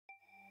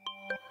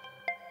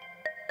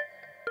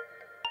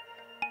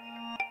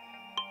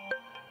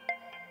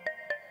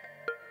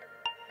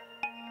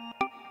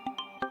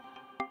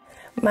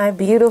My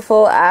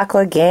beautiful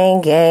Aqua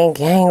gang,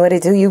 what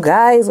it do, you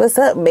guys? What's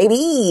up,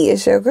 baby?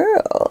 It's your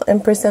girl,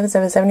 Empress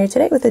 777 here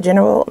today with a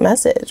general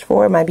message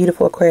for my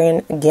beautiful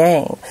Aquarian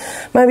gang,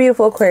 my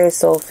beautiful Aquarius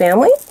soul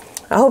family.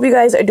 I hope you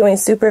guys are doing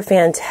super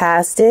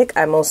fantastic.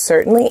 I most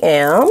certainly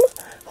am.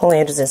 Holy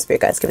angels and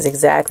spirit guides give us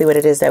exactly what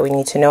it is that we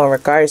need to know in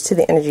regards to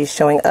the energy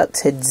showing up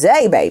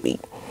today, baby.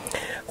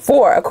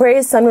 For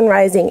Aquarius, Sun, Moon,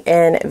 Rising,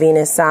 and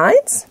Venus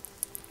signs.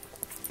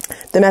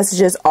 The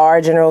messages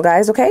are general,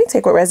 guys, okay?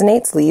 Take what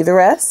resonates, leave the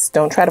rest.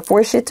 Don't try to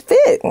force shit to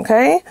fit,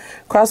 okay?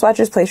 Cross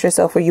watchers, place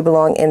yourself where you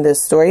belong in the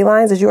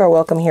storylines, as you are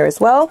welcome here as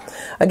well.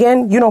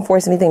 Again, you don't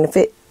force anything to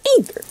fit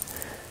either.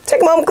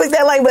 Take a moment, click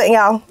that like button,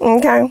 y'all,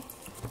 okay?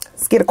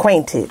 Let's get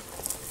acquainted.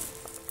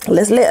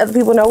 Let's let other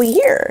people know we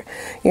here,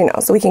 you know,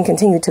 so we can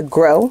continue to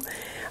grow.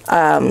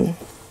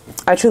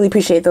 I truly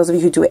appreciate those of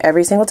you who do it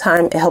every single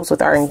time. It helps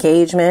with our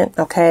engagement,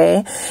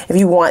 okay? If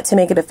you want to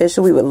make it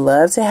official, we would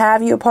love to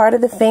have you a part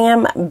of the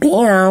fam.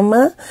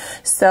 Bam!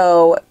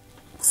 So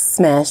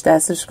smash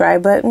that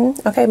subscribe button.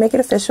 Okay, make it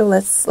official.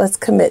 Let's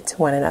commit to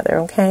one another,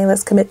 okay?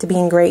 Let's commit to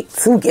being great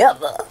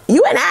together.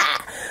 You and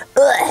I.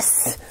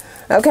 Us.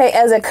 Okay,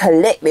 as a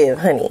collective,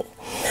 honey.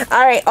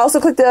 All right, also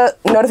click the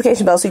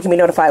notification bell so you can be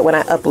notified when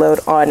I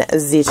upload on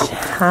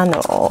the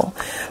channel.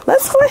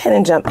 Let's go ahead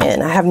and jump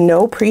in. I have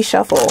no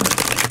pre-shuffle.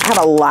 I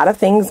have a lot of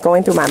things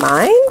going through my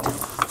mind,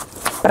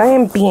 but I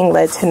am being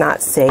led to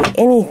not say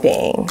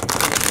anything.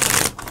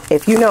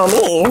 If you know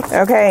me,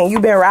 okay, and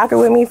you've been rocking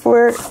with me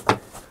for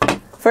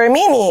a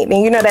minute,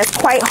 then you know that's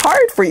quite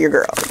hard for your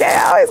girl. Okay,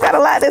 I always got a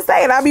lot to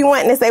say, and I'll be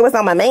wanting to say what's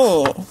on my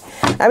mind.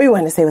 I'll be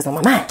wanting to say what's on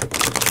my mind.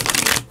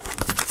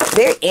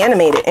 Very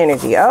animated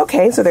energy.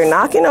 Okay, so they're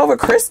knocking over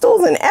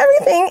crystals and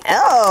everything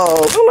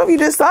else. I don't know if you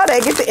just saw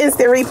that. Get the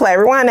instant replay.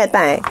 Rewind that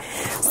thing.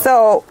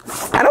 So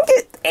I don't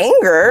get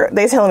anger.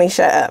 They're telling me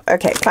shut up.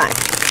 Okay, fine.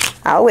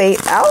 I'll wait.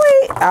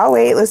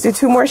 Let's do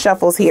 2 more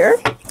shuffles here.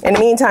 In the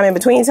meantime, in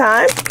between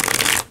time,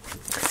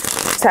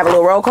 just have a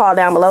little roll call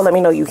down below. Let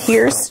me know you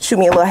here. Shoot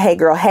me a little hey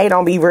girl, hey,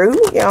 don't be rude.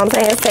 You know what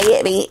I'm saying? Say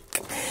it, bitch.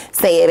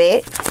 Say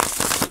it,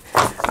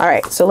 bitch. All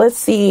right, so let's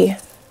see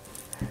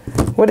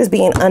what is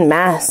being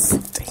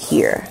unmasked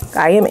here.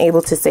 I am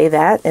able to say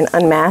that, and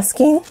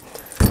unmasking.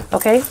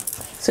 Okay,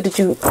 so did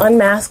you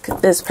unmask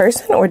this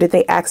person, or did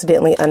they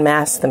accidentally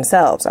unmask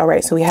themselves? All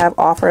right, so we have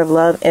offer of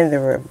love in the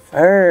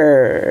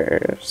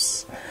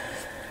reverse.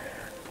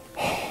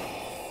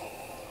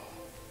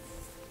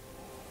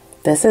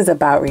 This is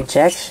about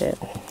rejection,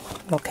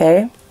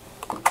 okay?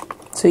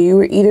 So you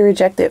were either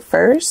rejected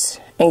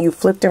first and you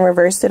flipped and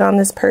reversed it on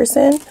this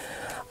person,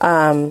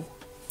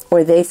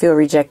 or they feel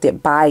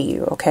rejected by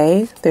you,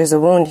 okay? There's a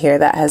wound here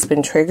that has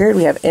been triggered.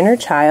 We have inner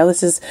child.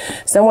 This is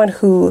someone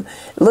who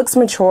looks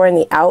mature on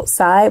the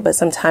outside, but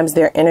sometimes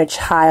their inner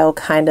child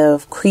kind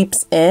of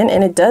creeps in,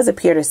 and it does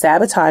appear to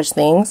sabotage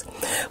things.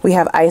 We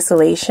have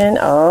isolation.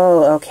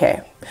 Oh, okay.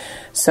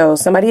 So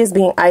somebody is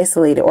being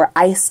isolated or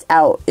iced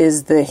out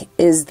is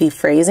the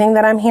phrasing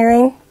that I'm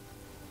hearing.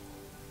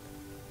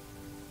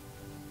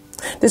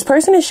 This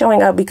person is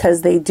showing up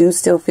because they do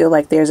still feel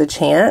like there's a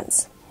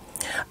chance.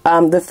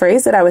 The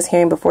phrase that I was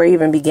hearing before I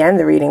even began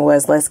the reading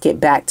was, let's get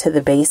back to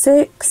the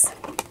basics.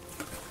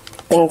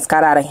 Things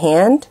got out of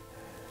hand.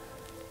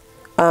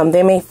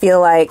 They may feel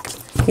like,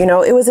 you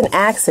know, it was an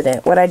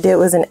accident. What I did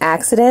was an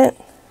accident.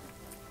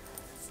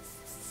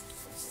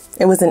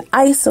 It was an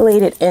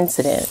isolated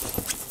incident.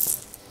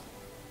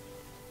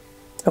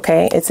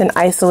 Okay, it's an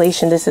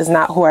isolation. This is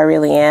not who I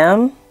really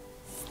am.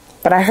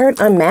 But I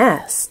heard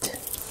unmasked.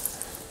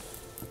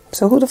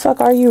 So who the fuck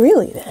are you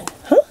really then?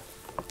 Huh?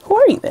 Who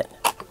are you then?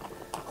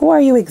 Who are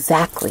you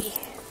exactly?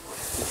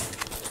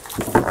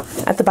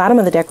 At the bottom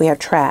of the deck, we have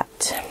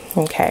trapped.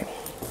 Okay.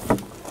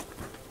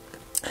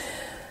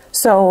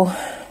 So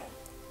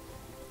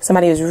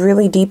somebody is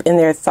really deep in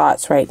their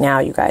thoughts right now,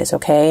 you guys,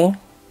 okay?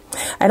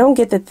 I don't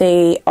get that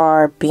they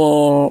are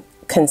being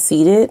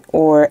conceited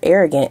or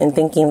arrogant and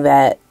thinking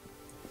that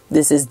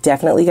this is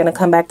definitely going to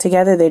come back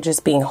together. They're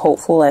just being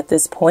hopeful at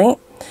this point.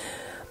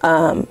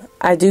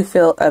 I do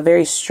feel a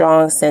very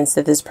strong sense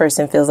that this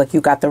person feels like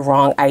you got the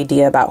wrong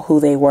idea about who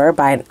they were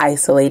by an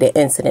isolated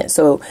incident.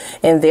 So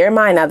in their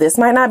mind, now this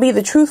might not be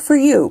the truth for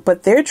you,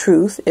 but their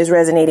truth is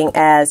resonating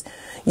as,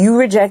 you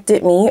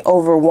rejected me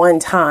over one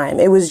time.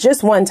 It was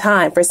just one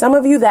time. For some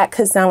of you, that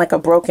could sound like a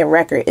broken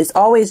record. It's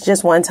always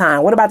just one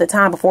time. What about the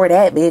time before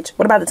that, bitch?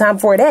 What about the time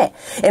before that?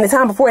 And the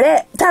time before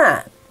that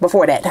time?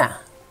 Before that time.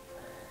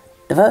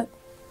 The fuck?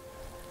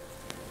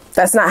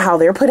 That's not how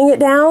they're putting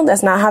it down.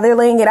 That's not how they're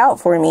laying it out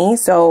for me.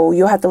 So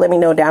you'll have to let me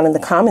know down in the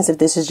comments if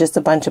this is just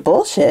a bunch of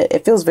bullshit.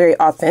 It feels very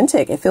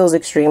authentic. It feels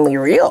extremely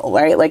real,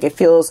 right? Like it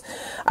feels,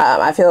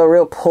 I feel a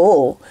real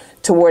pull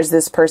towards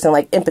this person,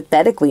 like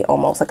empathetically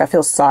almost. Like I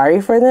feel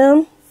sorry for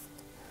them.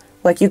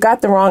 Like you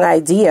got the wrong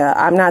idea.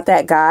 I'm not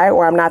that guy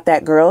or I'm not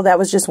that girl. That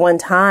was just one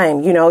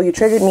time. You know, you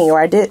triggered me or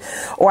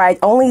I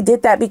only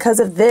did that because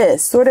of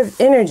this sort of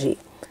energy.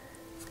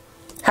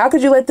 How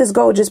could you let this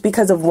go just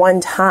because of one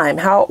time?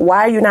 Why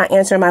are you not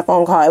answering my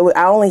phone call?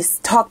 I only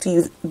talked to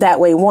you that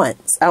way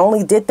once. I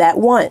only did that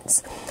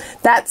once.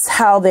 That's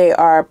how they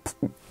are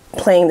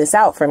playing this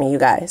out for me, you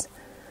guys.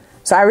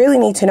 So I really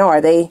need to know,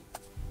 are they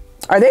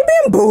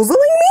bamboozling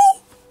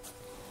me?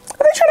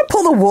 Are they trying to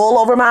pull the wool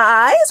over my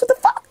eyes? What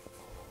the fuck?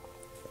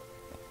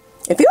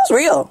 It feels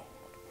real.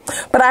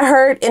 But I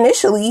heard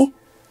initially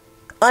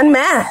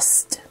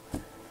unmasked.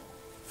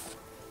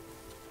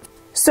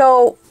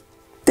 So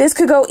this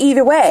could go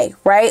either way,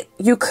 right?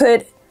 You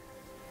could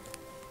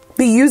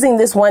be using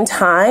this one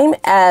time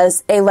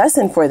as a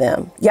lesson for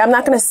them. Yeah, I'm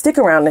not going to stick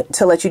around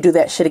to let you do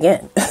that shit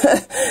again.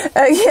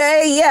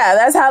 Okay, yeah,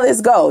 that's how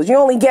this goes. You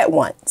only get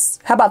once.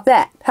 How about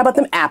that? How about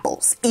them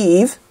apples,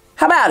 Eve?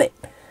 How about it?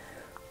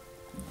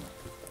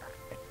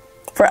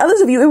 For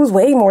others of you, it was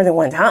way more than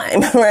one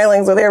time, right?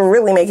 Like, so they're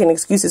really making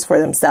excuses for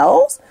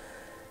themselves.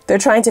 They're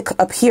trying to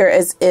appear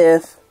as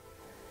if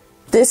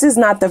this is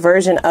not the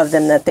version of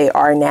them that they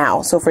are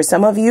now. So for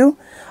some of you,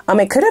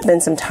 it could have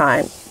been some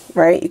time,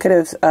 right? You could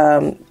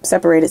have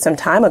separated some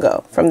time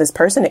ago from this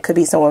person. It could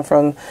be someone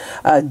from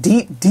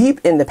deep, deep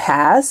in the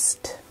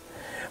past.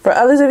 For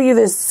others of you,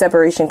 this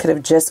separation could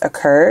have just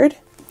occurred.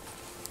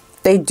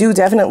 They do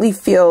definitely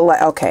feel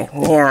like, okay,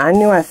 yeah, I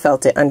knew I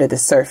felt it under the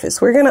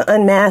surface. We're going to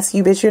unmask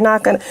you, bitch.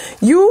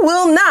 You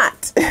will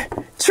not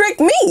trick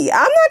me.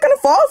 I'm not going to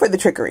fall for the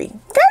trickery.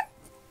 Okay?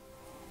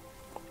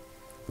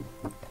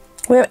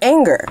 We have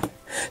anger.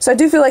 So I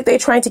do feel like they're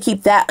trying to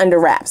keep that under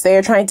wraps. They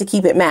are trying to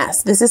keep it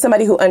masked. This is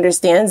somebody who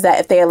understands that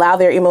if they allow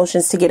their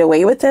emotions to get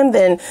away with them,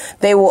 then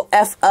they will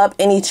F up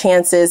any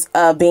chances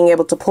of being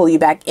able to pull you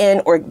back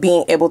in or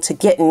being able to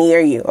get near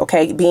you.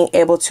 Okay. Being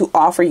able to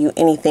offer you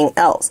anything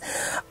else.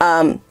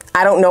 I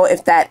don't know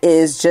if that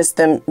is just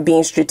them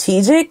being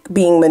strategic,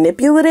 being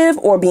manipulative,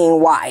 or being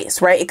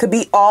wise, right? It could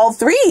be all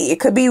three. It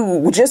could be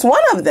just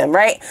one of them,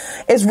 right?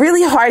 It's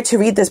really hard to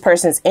read this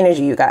person's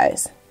energy, you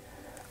guys.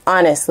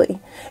 Honestly,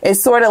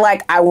 it's sort of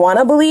like, I want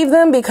to believe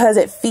them because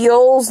it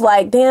feels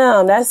like,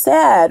 damn, that's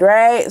sad,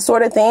 right?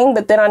 Sort of thing.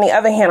 But then on the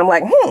other hand, I'm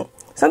like,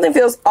 something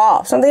feels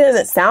off. Something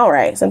doesn't sound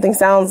right. Something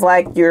sounds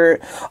like you're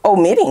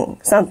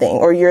omitting something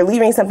or you're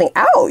leaving something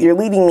out. You're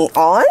leading me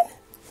on.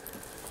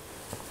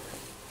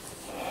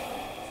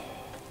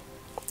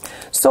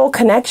 Soul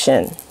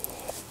connection.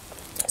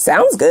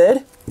 Sounds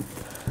good.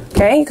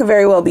 Okay. You could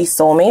very well be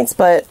soulmates,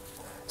 but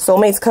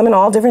soulmates come in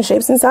all different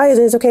shapes and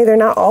sizes. Okay, they're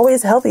not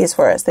always healthiest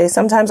for us. They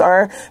sometimes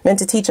are meant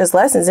to teach us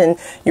lessons, and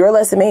your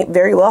lesson may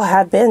very well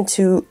have been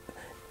to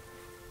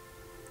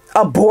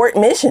abort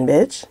mission,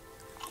 bitch.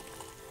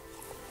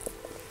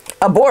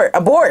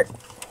 Abort.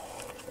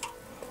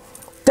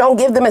 Don't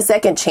give them a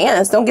second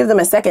chance. Don't give them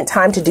a second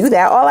time to do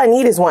that. All I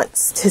need is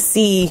once to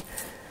see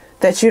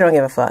that you don't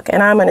give a fuck,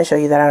 and I'm going to show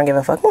you that I don't give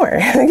a fuck more.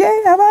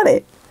 Okay, how about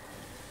it?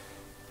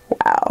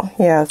 Wow.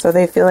 Yeah. So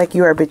they feel like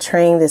you are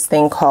betraying this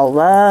thing called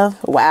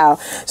love. Wow.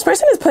 This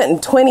person is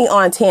putting 20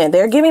 on 10.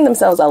 They're giving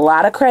themselves a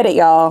lot of credit,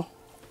 y'all.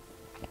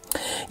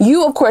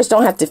 You, of course,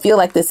 don't have to feel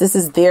like this. This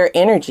is their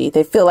energy.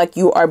 They feel like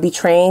you are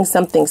betraying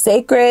something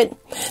sacred.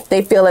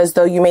 They feel as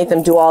though you made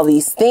them do all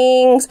these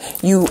things.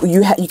 You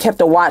kept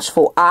a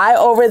watchful eye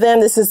over them.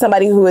 This is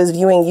somebody who is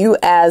viewing you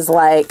as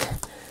like,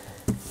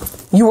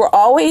 you were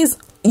always,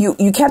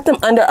 you kept them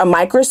under a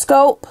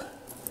microscope.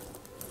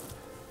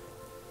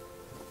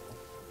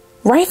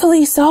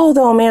 Rightfully so,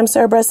 though, ma'am,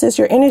 sir, bruh, sis,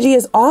 your energy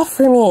is off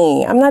for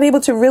me. I'm not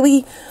able to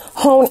really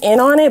hone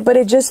in on it, but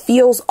it just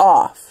feels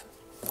off.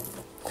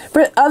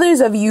 For others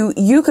of you,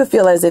 you could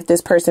feel as if this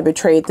person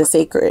betrayed the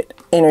sacred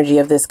energy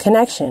of this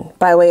connection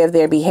by way of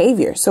their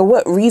behavior. So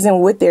what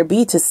reason would there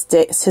be to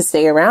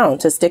stay around,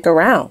 to stick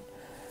around?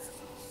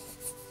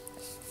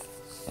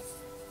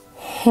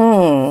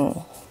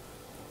 So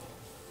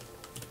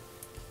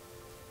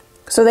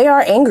they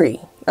are angry.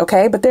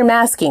 Okay, but they're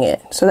masking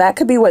it. So that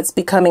could be what's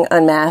becoming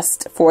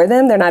unmasked for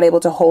them. They're not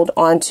able to hold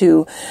on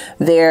to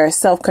their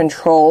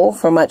self-control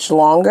for much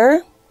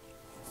longer.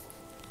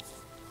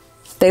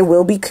 They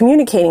will be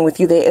communicating with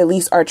you. They at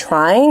least are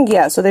trying.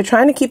 Yeah, so they're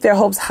trying to keep their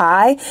hopes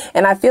high.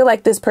 And I feel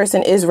like this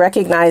person is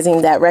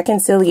recognizing that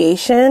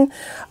reconciliation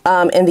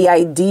and the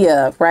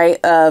idea,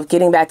 right, of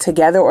getting back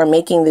together or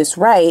making this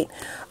right.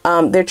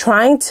 They're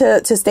trying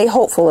to stay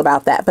hopeful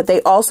about that, but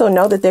they also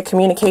know that their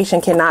communication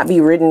cannot be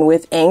ridden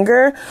with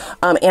anger,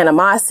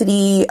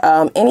 animosity,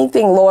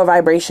 anything lower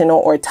vibrational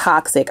or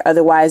toxic.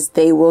 Otherwise,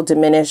 they will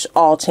diminish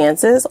all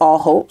chances, all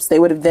hopes. They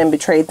would have then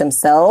betrayed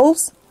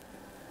themselves,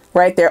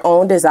 right? Their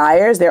own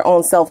desires, their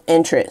own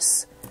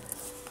self-interest.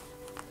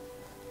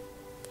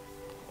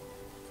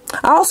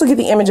 I also get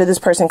the image of this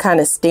person kind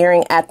of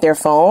staring at their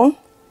phone.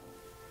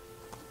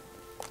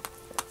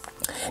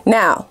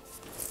 Now,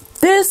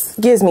 this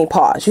gives me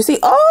pause. You see,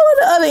 all of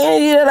the other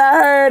energy that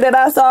I heard, that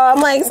I saw,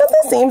 I'm like,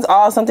 something seems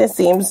off, something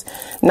seems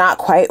not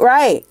quite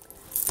right.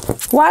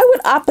 Why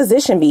would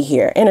opposition be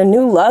here in a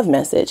new love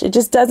message? It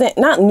just doesn't,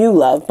 not new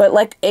love, but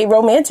like a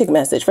romantic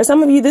message. For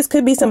some of you, this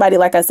could be somebody,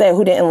 like I said,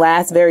 who didn't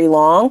last very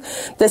long.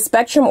 The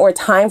spectrum or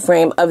time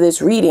frame of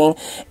this reading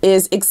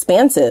is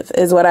expansive,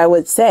 is what I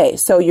would say.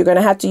 So you're going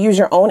to have to use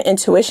your own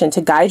intuition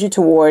to guide you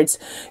towards,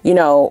 you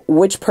know,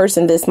 which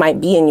person this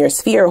might be in your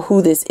sphere,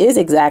 who this is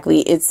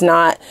exactly. It's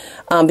not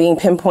being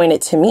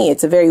pinpointed to me.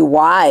 It's a very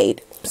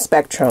wide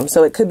spectrum.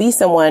 So it could be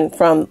someone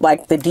from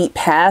like the deep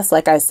past,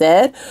 like I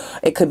said.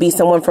 It could be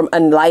someone from a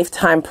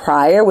lifetime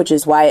prior, which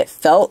is why it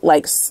felt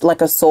like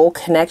a soul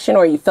connection,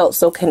 or you felt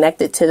so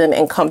connected to them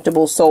and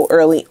comfortable so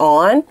early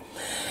on.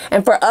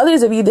 And for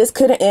others of you, this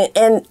could,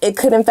 and it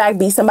could in fact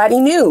be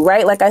somebody new,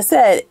 right? Like I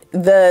said,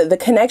 the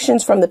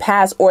connections from the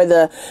past, or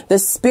the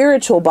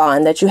spiritual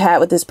bond that you had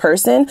with this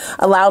person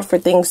allowed for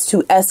things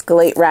to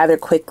escalate rather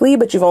quickly,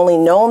 but you've only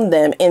known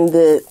them in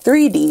the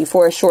 3D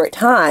for a short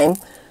time.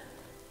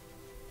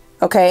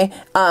 Okay,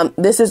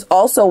 this is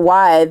also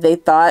why they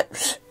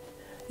thought,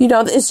 you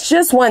know, it's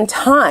just one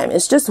time.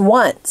 It's just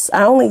once.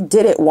 I only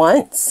did it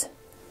once.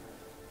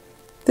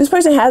 This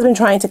person has been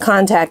trying to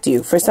contact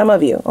you, for some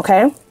of you,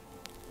 okay?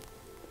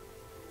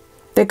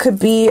 There could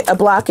be a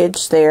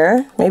blockage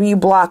there. Maybe you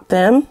blocked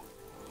them,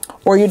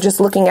 or you're just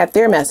looking at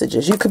their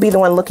messages. You could be the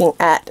one looking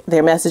at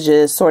their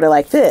messages sort of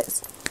like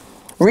this.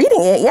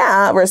 Reading it,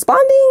 yeah.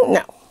 Responding,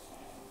 no.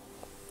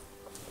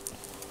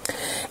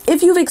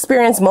 If you've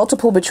experienced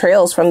multiple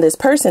betrayals from this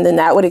person, then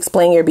that would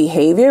explain your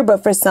behavior.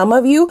 But for some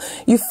of you,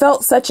 you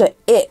felt such a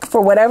ick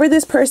for whatever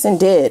this person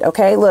did.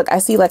 Okay, look, I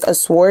see like a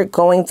sword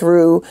going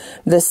through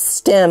the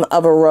stem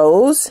of a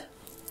rose.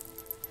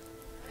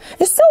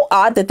 It's so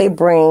odd that they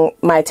bring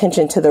my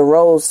attention to the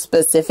rose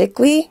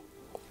specifically.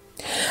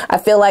 I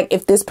feel like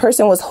if this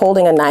person was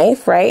holding a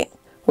knife, right,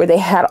 where they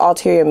had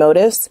ulterior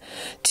motives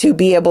to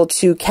be able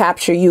to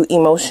capture you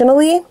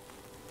emotionally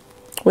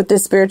with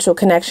this spiritual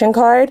connection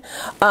card,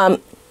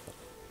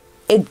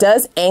 it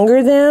does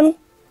anger them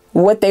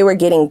what they were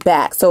getting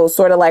back. So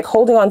sort of like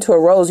holding on to a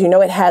rose, you know,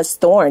 it has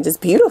thorns. It's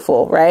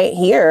beautiful right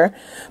here.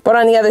 But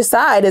on the other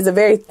side is a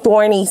very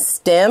thorny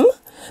stem.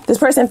 This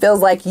person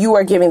feels like you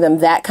are giving them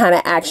that kind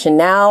of action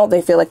now.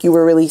 They feel like you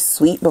were really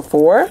sweet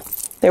before.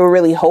 They were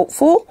really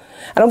hopeful.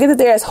 I don't get that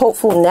they're as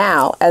hopeful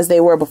now as they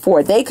were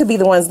before. They could be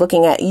the ones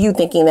looking at you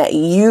thinking that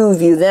you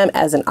view them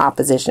as an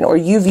opposition, or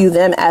you view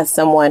them as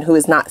someone who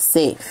is not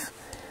safe.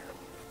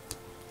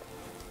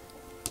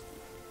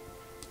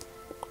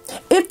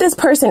 If this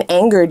person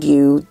angered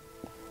you,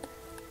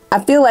 I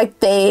feel like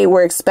they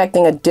were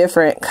expecting a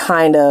different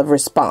kind of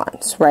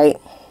response, right?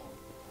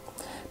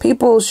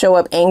 People show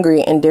up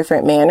angry in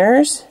different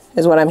manners,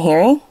 is what I'm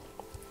hearing.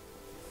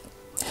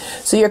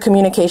 So your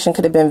communication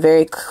could have been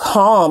very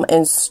calm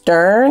and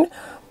stern,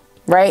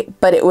 right?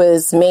 But it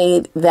was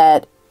made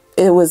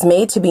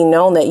to be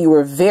known that you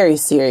were very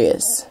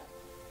serious,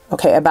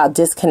 okay, about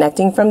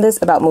disconnecting from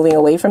this, about moving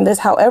away from this.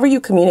 However you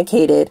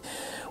communicated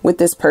with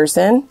this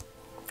person,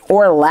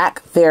 or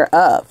lack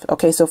thereof.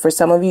 Okay, so for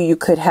some of you, you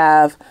could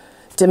have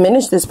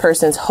diminished this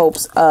person's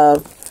hopes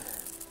of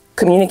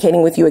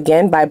communicating with you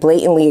again by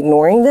blatantly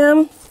ignoring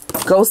them,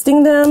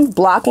 ghosting them,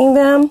 blocking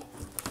them.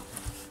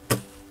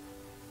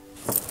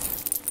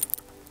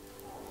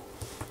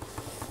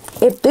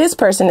 If this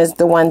person is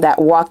the one that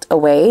walked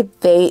away,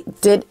 they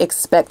did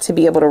expect to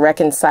be able to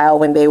reconcile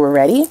when they were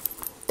ready.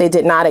 They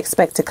did not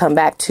expect to come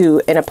back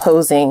to an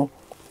opposing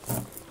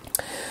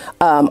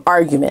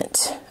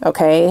argument,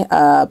 okay,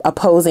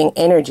 opposing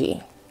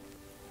energy.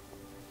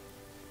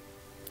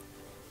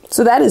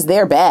 So that is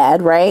their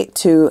bad, right?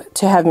 To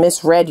have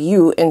misread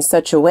you in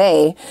such a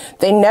way.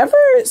 They never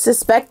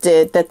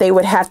suspected that they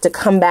would have to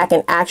come back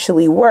and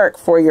actually work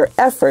for your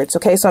efforts.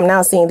 Okay, so I'm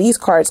now seeing these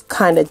cards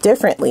kind of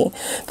differently.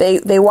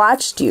 They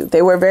watched you.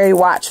 They were very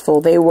watchful.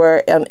 They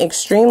were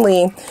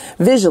extremely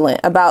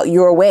vigilant about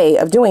your way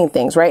of doing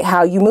things, right?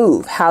 How you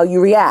move, how you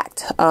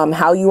react,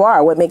 how you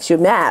are, what makes you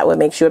mad, what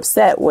makes you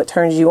upset, what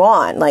turns you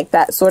on, like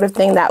that sort of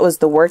thing. That was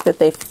the work that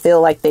they feel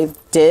like they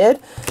did.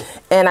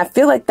 And I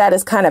feel like that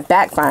is kind of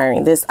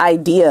backfiring, this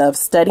idea of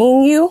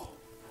studying you,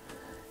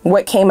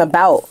 what came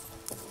about.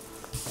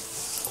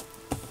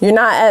 You're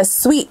not as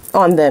sweet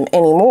on them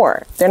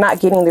anymore. They're not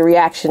getting the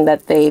reaction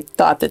that they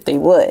thought that they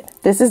would.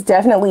 This is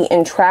definitely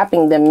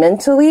entrapping them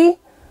mentally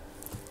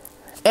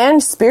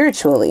and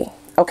spiritually,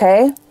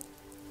 okay?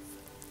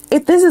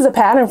 If this is a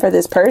pattern for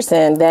this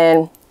person,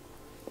 then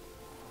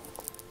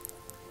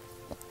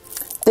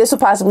this will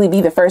possibly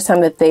be the first time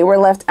that they were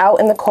left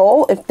out in the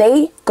cold. If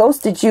they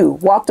ghosted you,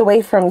 walked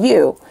away from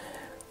you,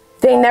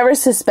 they never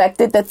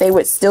suspected that they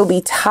would still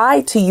be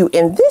tied to you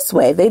in this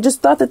way. They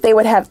just thought that they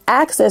would have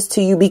access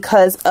to you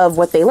because of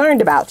what they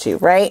learned about you,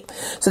 right?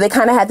 So they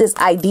kind of had this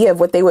idea of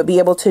what they would be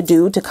able to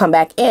do to come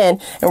back in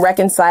and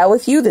reconcile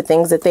with you, the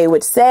things that they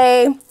would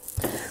say,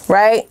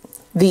 right?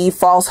 The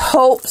false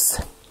hopes,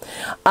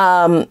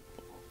 the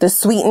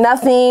sweet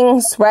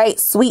nothings, right?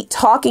 Sweet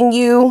talking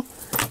you.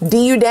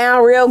 D you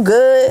down real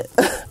good.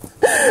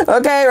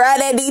 Okay, ride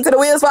that D to the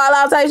wheels fall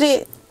off type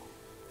shit.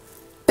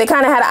 They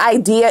kind of had an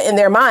idea in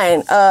their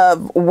mind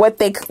of what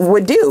they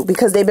would do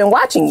because they've been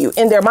watching you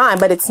in their mind,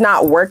 but it's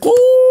not working.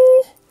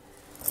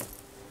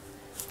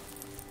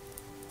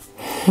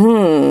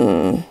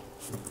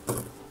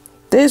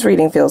 This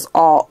reading feels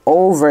all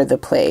over the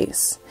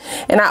place.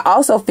 And I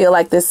also feel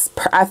like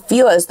I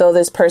feel as though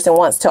this person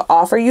wants to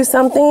offer you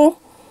something,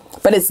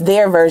 but it's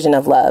their version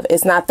of love.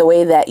 It's not the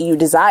way that you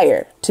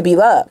desire to be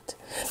loved.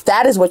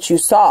 That is what you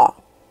saw.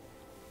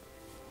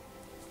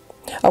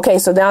 Okay,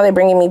 so now they're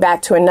bringing me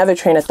back to another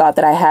train of thought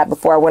that I had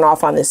before I went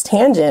off on this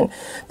tangent.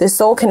 This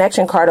soul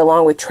connection card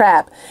along with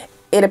trap.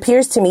 It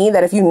appears to me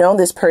that if you know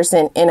this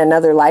person in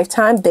another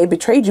lifetime, they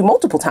betrayed you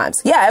multiple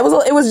times. Yeah, it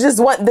was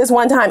just this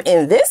one time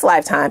in this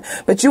lifetime,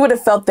 but you would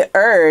have felt the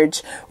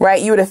urge,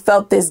 right? You would have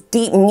felt this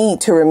deep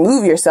need to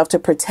remove yourself, to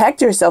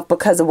protect yourself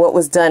because of what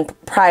was done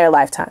prior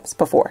lifetimes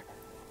before.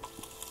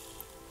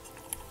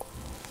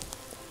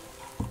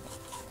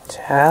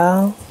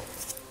 Ciao.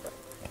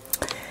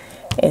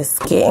 It's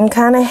getting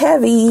kind of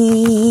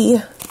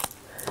heavy.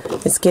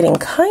 It's getting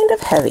kind of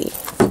heavy.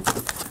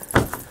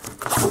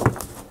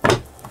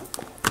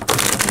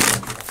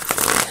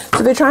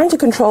 So they're trying to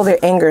control their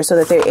anger so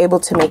that they're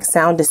able to make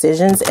sound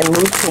decisions and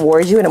move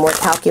towards you in a more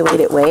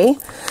calculated way.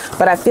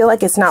 But I feel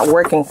like it's not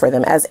working for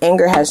them as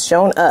anger has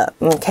shown up.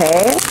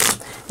 Okay.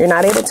 You're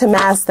not able to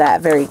mask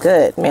that. Very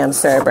good, ma'am,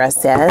 sir,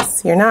 breast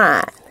says. You're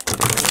not.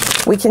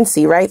 We can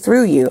see right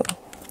through you.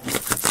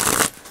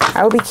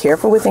 I would be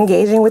careful with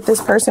engaging with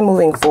this person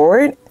moving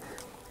forward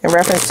in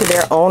reference to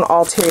their own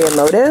ulterior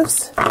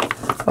motives.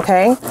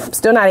 Okay. I'm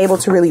still not able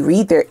to really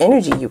read their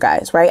energy, you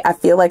guys, right? I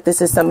feel like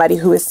this is somebody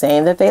who is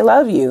saying that they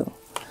love you.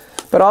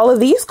 But all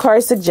of these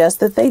cards suggest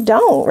that they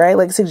don't, right?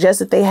 Like suggest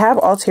that they have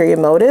ulterior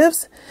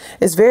motives.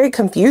 It's very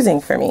confusing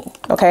for me.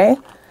 Okay.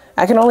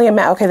 I can only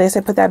imagine. Okay. They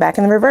said put that back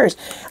in the reverse.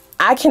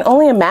 I can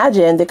only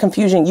imagine the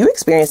confusion you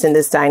experience in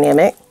this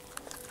dynamic.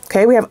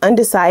 Okay. We have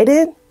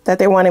undecided that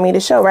they wanted me to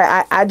show,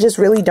 right? I just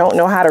really don't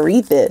know how to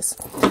read this.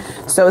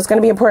 So it's going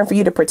to be important for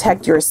you to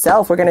protect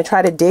yourself. We're going to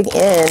try to dig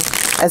in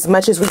as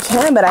much as we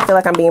can, but I feel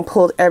like I'm being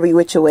pulled every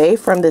which way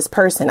from this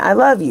person. I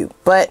love you,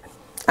 but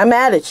I'm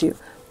mad at you,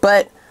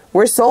 but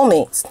we're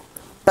soulmates,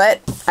 but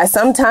I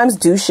sometimes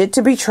do shit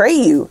to betray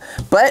you,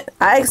 but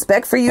I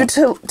expect for you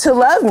to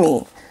love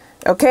me.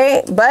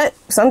 Okay. But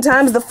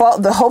sometimes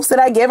the hopes that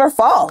I give are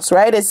false,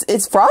 right?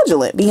 It's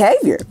fraudulent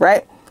behavior,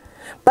 right?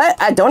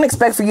 But I don't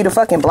expect for you to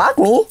fucking block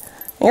me.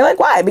 And you're like,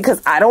 why?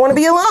 Because I don't want to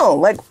be alone.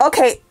 Like,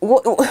 okay,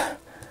 what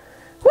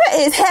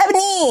is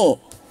happening?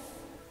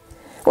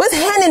 What's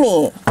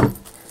happening?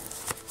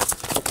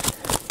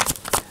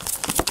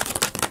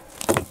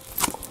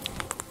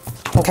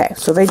 Okay,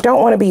 so they don't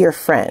want to be your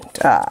friend.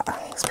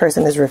 This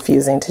person is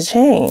refusing to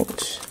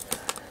change.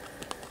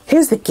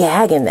 Here's the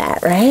gag in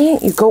that,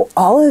 right? You go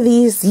all of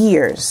these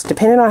years,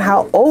 depending on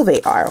how old they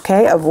are,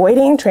 okay?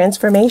 Avoiding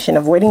transformation,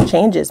 avoiding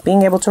changes,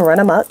 being able to run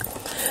amok,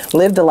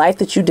 live the life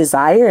that you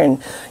desire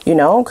and, you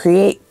know,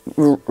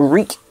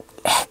 wreak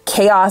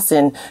chaos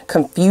and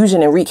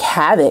confusion and wreak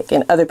havoc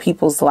in other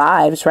people's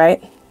lives,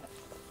 right?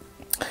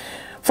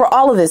 For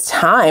all of this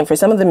time, for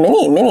some of the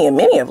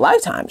many of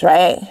lifetimes,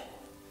 right?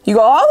 You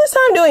go all this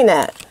time doing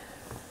that.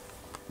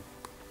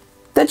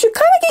 That you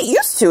kind of get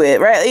used to it,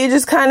 right? You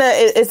just kind of,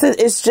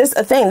 it's just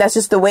a thing. That's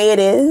just the way it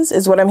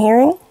is what I'm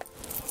hearing.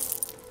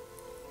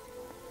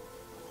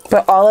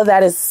 But all of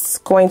that is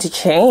going to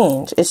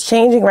change. It's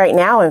changing right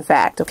now, in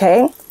fact,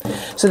 okay?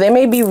 So they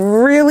may be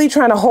really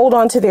trying to hold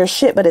on to their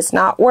shit, but it's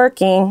not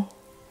working.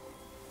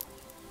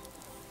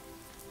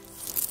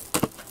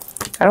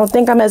 I don't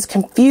think I'm as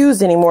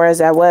confused anymore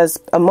as I was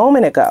a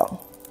moment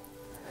ago.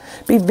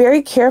 Be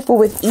very careful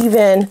with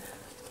even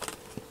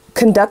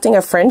conducting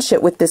a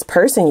friendship with this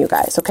person, you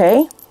guys,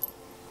 okay?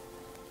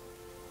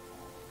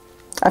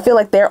 I feel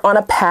like they're on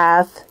a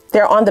path.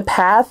 They're on the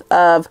path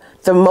of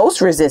the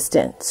most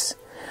resistance.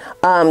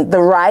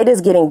 The ride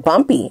is getting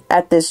bumpy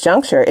at this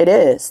juncture. It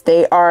is.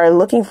 They are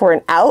looking for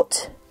an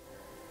out.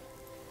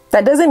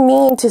 That doesn't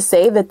mean to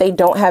say that they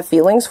don't have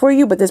feelings for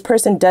you, but this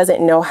person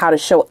doesn't know how to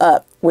show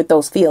up with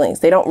those feelings.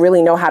 They don't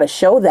really know how to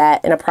show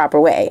that in a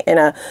proper way, in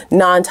a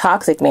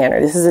non-toxic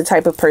manner. This is the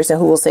type of person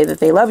who will say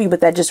that they love you,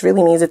 but that just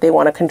really means that they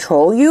want to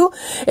control you.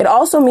 It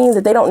also means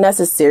that they don't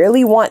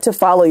necessarily want to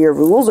follow your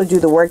rules or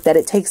do the work that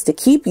it takes to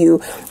keep you,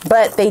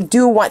 but they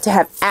do want to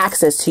have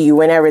access to you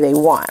whenever they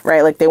want,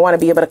 right? Like they want to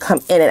be able to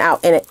come in and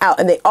out,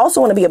 and they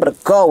also want to be able to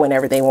go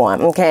whenever they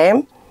want,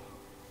 okay?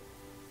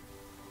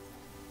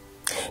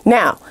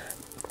 Now,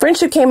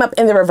 friendship came up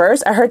in the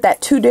reverse. I heard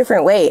that two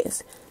different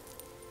ways.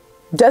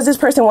 Does this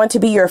person want to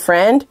be your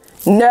friend?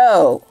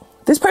 No.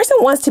 This person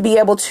wants to be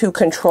able to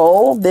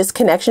control this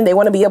connection. They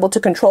want to be able to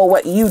control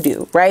what you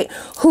do, right?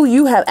 Who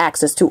you have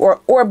access to,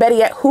 or better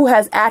yet, who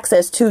has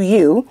access to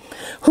you,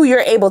 who you're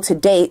able to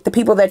date, the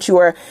people that you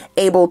are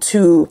able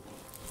to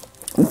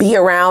be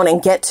around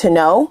and get to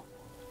know.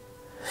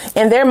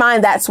 In their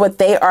mind, that's what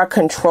they are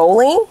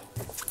controlling.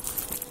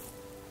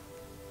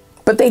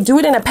 But they do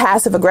it in a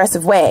passive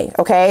aggressive way,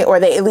 okay? Or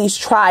they at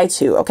least try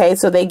to, okay?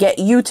 So they get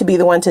you to be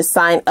the one to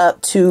sign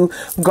up to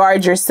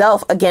guard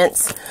yourself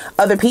against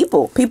other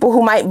people, people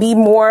who might be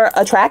more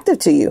attractive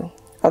to you,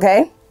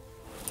 okay?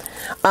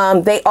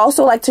 They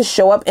also like to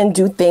show up and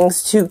do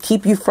things to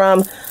keep you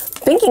from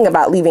thinking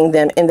about leaving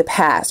them in the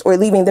past or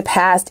leaving the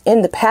past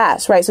in the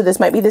past, right? So this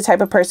might be the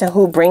type of person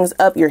who brings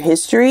up your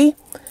history,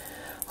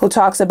 who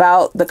talks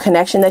about the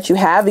connection that you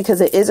have,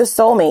 because it is a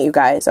soulmate, you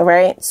guys. All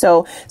right.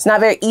 So it's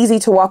not very easy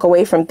to walk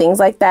away from things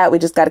like that. We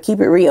just got to keep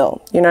it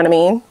real. You know what I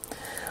mean?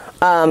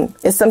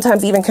 It's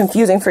sometimes even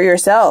confusing for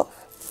yourself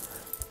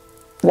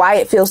why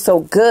it feels so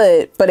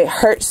good, but it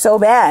hurts so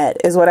bad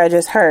is what I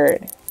just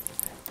heard.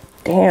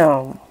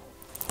 Damn.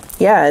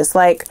 Yeah. It's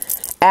like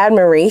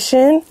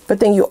admiration, but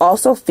then you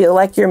also feel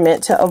like you're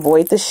meant to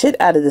avoid the shit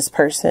out of this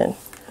person.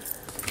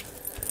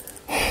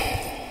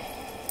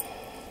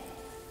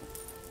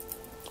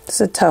 It's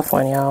a tough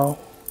one, y'all.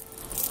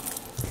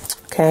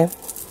 Okay.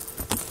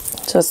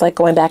 So it's like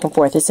going back and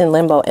forth. It's in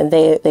limbo, and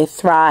they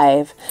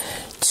thrive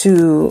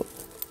to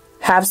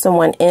have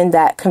someone in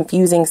that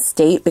confusing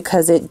state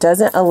because it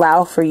doesn't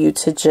allow for you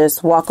to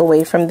just walk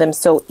away from them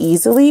so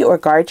easily or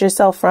guard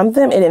yourself from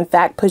them. It in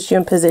fact puts you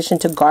in position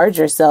to guard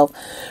yourself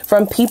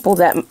from people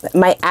that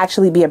might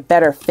actually be a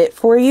better fit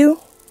for you.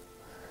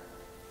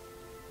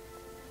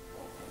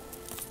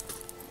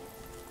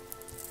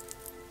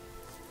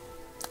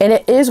 And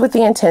it is with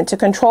the intent to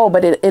control,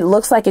 but it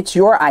looks like it's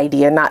your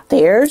idea, not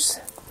theirs.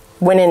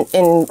 When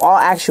in all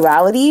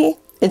actuality,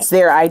 it's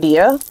their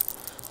idea.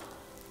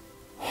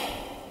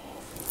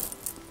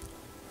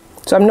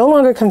 So I'm no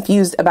longer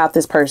confused about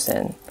this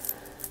person.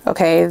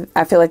 Okay.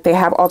 I feel like they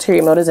have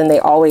ulterior motives, and they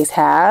always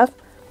have.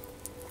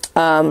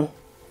 Their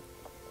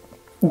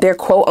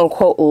quote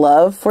unquote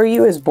love for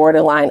you is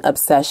borderline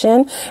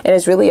obsession. And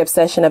it's really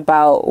obsession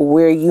about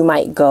where you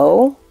might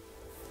go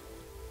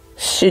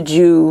should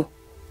you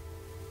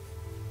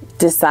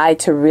decide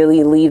to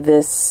really leave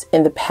this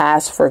in the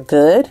past for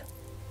good.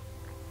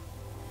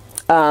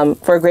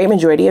 For a great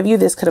majority of you,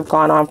 this could have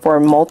gone on for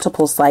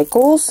multiple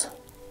cycles.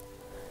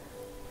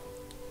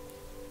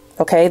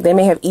 Okay, they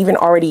may have even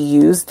already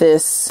used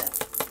this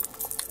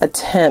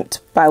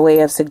attempt by way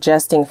of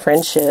suggesting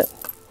friendship.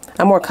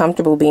 I'm more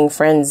comfortable being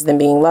friends than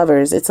being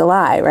lovers. It's a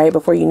lie, right?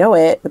 Before you know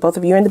it, the both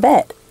of you are in the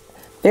bed.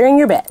 They're in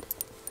your bed.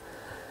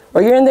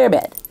 Or you're in their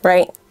bed,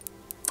 right?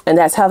 And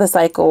that's how the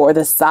cycle, or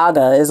the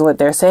saga, is what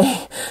they're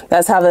saying.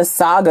 That's how the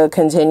saga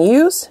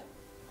continues.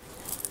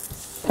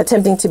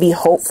 Attempting to be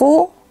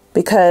hopeful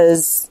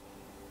because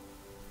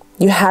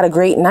you had a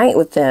great night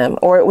with them,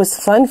 or it was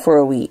fun for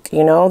a week.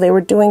 You know, they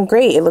were doing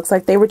great. It looks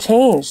like they were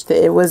changed.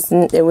 It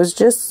was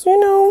just, you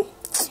know,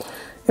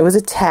 it was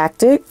a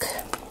tactic.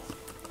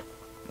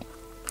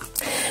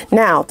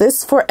 Now,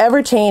 this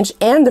forever change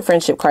and the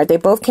friendship card, they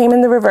both came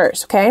in the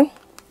reverse. Okay.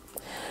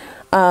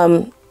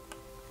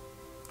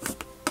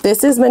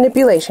 This is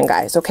manipulation,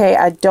 guys. Okay.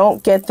 I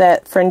don't get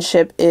that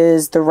friendship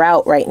is the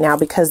route right now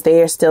because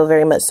they are still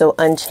very much so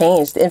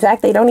unchanged. In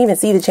fact, they don't even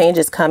see the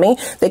changes coming.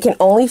 They can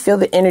only feel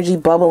the energy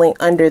bubbling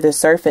under the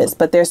surface,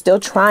 but they're still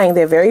trying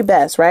their very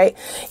best, right?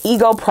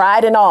 Ego,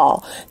 pride, and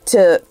all,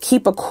 to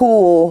keep a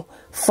cool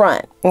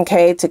front.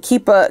 Okay. To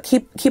keep a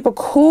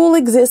cool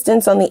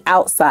existence on the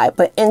outside,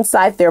 but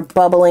inside they're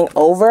bubbling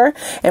over.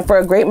 And for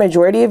a great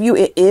majority of you,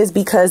 it is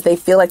because they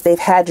feel like they've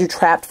had you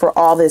trapped for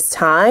all this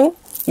time.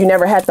 You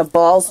never had the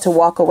balls to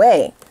walk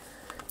away.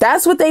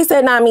 That's what they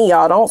said, not me,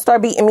 y'all. Don't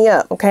start beating me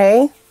up,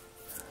 okay?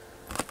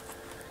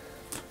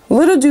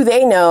 Little do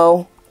they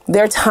know,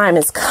 their time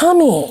is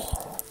coming.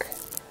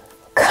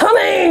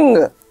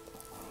 Coming!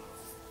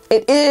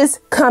 It is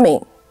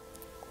coming.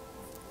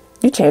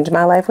 You changed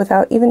my life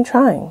without even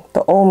trying.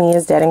 The old me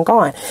is dead and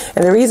gone.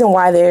 And the reason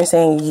why they're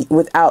saying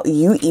without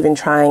you even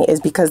trying is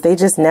because they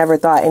just never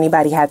thought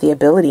anybody had the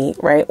ability,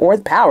 right? Or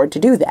the power to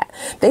do that.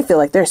 They feel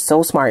like they're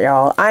so smart,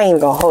 y'all. I ain't even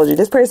gonna hold you.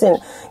 This person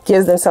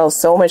gives themselves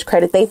so much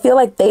credit. They feel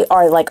like they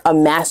are like a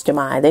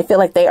mastermind. They feel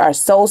like they are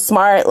so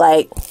smart.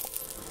 Like,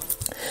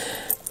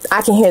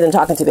 I can hear them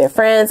talking to their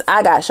friends.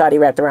 I got shawty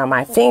wrapped around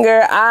my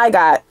finger. I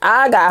got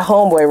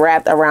homeboy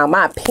wrapped around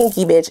my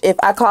pinky, bitch. If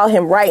I call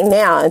him right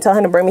now and tell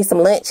him to bring me some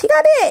lunch, he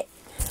got it.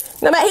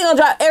 No matter, he gonna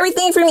drop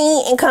everything for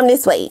me and come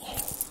this way.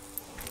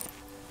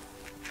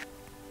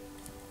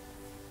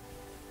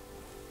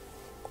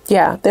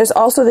 Yeah, there's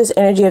also this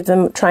energy of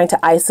them trying to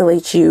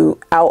isolate you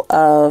out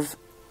of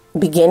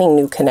beginning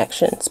new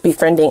connections,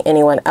 befriending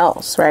anyone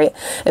else, right?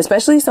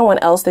 Especially someone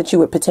else that you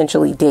would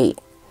potentially date.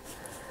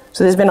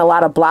 So there's been a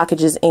lot of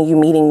blockages in you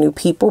meeting new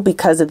people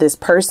because of this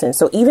person.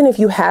 So even if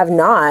you have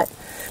not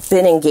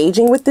been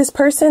engaging with this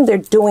person, they're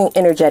doing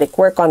energetic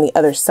work on the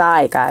other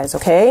side, guys.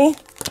 Okay.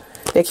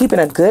 They're keeping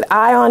a good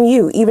eye on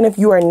you. Even if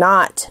you are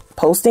not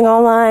posting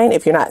online,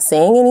 if you're not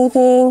saying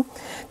anything,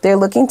 they're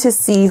looking to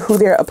see who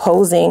their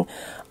opposing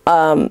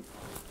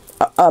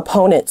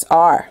opponents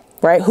are,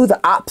 right? Who the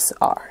ops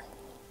are,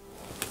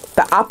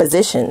 the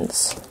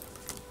oppositions.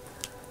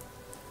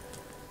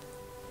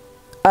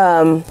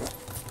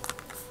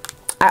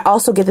 I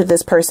also get that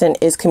this person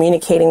is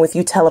communicating with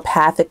you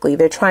telepathically.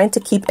 They're trying to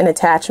keep an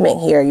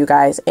attachment here, you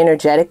guys,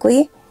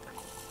 energetically.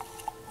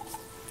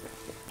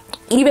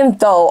 Even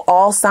though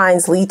all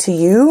signs lead to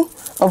you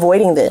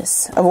avoiding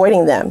this,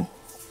 avoiding them,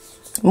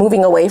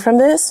 moving away from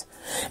this,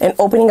 and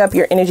opening up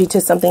your energy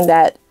to something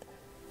that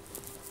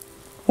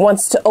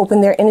wants to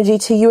open their energy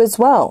to you as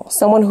well.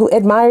 Someone who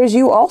admires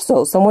you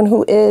also. Someone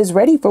who is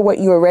ready for what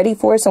you are ready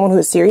for. Someone who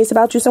is serious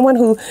about you. Someone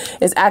who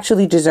is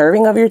actually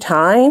deserving of your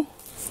time.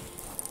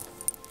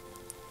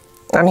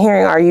 I'm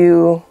hearing, are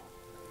you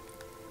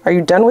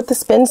done with the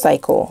spin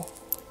cycle?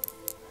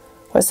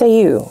 What say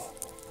you,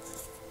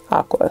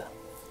 Aqua?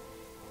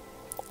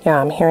 Yeah,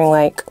 I'm hearing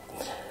like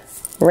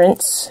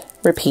rinse,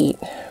 repeat,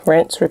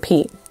 rinse,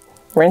 repeat.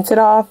 Rinse it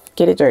off,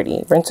 get it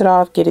dirty. Rinse it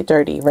off, get it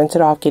dirty. Rinse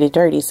it off, get it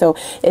dirty. So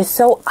it's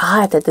so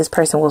odd that this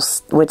person well,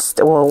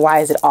 why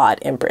is it odd,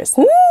 Empress?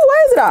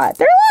 Why is it odd?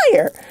 They're a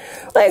liar.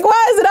 Like,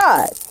 why is it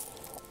odd?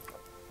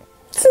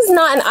 This is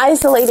not an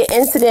isolated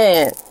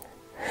incident.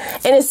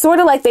 And it's sort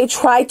of like they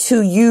try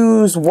to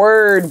use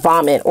word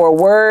vomit or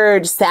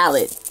word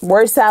salad.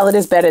 Word salad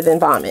is better than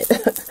vomit.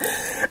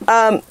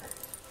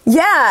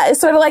 Yeah, it's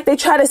sort of like they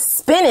try to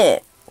spin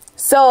it.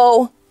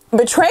 So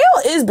betrayal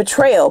is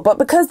betrayal, but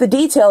because the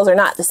details are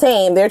not the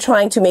same, they're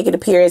trying to make it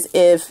appear as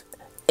if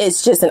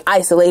it's just an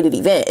isolated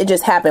event. It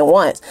just happened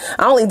once.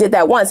 I only did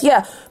that once.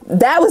 Yeah,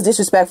 that was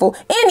disrespectful.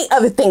 Any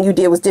other thing you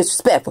did was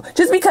disrespectful.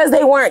 Just because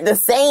they weren't the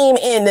same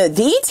in the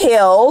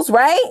details,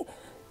 right?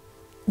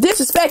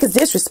 Disrespect is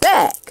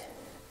disrespect.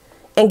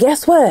 And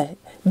guess what?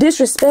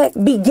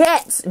 Disrespect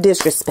begets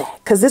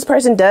disrespect. Because this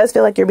person does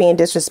feel like you're being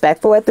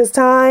disrespectful at this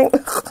time.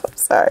 I'm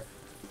sorry.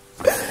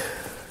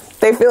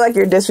 They feel like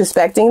you're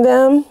disrespecting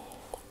them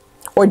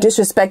or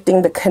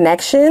disrespecting the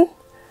connection.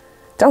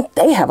 Don't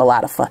they have a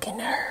lot of fucking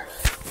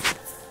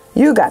nerve?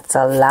 You got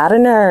a lot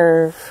of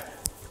nerve.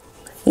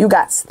 You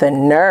got the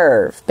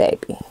nerve,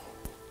 baby.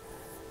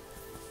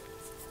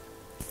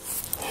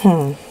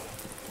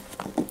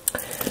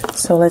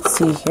 So let's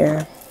see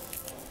here.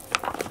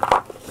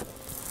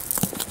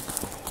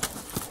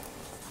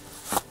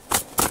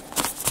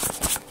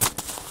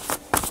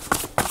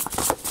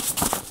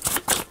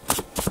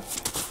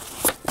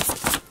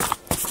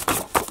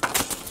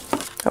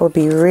 I would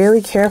be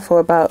really careful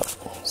about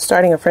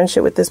starting a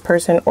friendship with this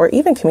person or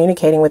even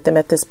communicating with them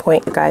at this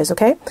point, you guys,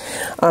 okay?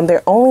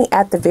 They're only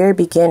at the very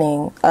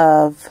beginning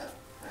of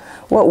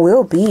what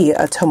will be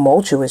a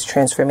tumultuous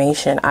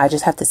transformation. I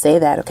just have to say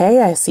that,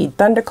 okay? I see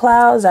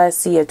thunderclouds, I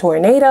see a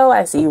tornado,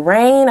 I see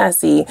rain, I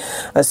see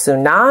a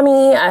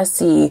tsunami, I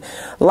see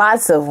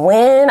lots of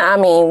wind. I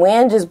mean,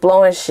 wind just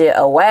blowing shit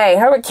away.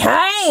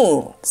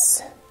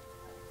 Hurricanes!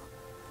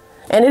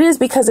 And it is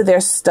because of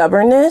their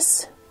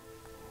stubbornness,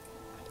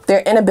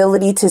 their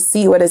inability to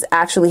see what has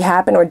actually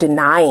happened or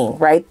denying,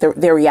 right?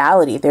 Their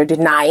reality. They're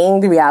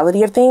denying the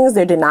reality of things.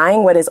 They're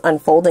denying what is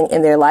unfolding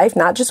in their life,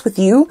 not just with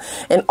you,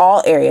 in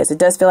all areas. It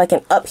does feel like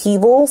an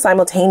upheaval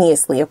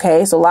simultaneously,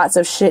 okay? So lots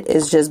of shit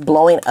is just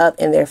blowing up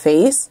in their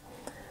face.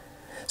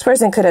 This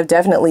person could have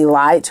definitely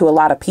lied to a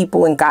lot of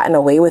people and gotten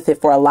away with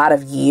it for a lot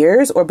of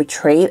years, or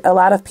betrayed a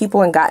lot of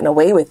people and gotten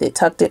away with it,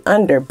 tucked it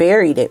under,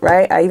 buried it,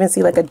 right? I even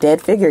see like a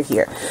dead figure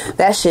here.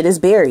 That shit is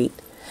buried.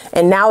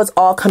 And now it's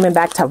all coming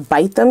back to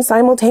bite them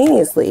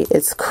simultaneously.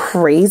 It's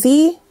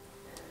crazy.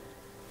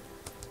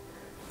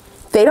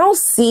 They don't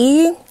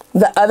see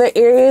the other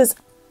areas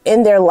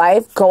in their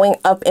life going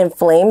up in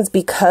flames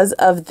because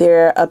of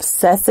their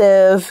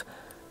obsessive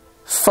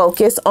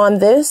focus on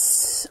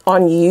this,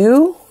 on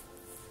you.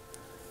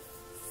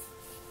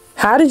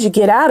 How did you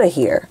get out of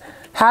here?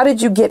 How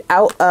did you get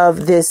out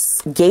of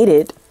this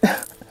gated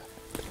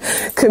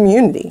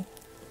community?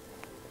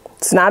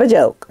 It's not a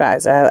joke,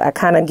 guys. I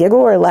kind of giggle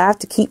or laugh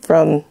to keep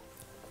from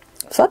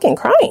fucking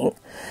crying.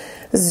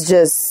 This is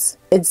just,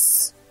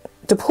 it's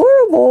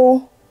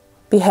deplorable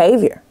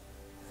behavior.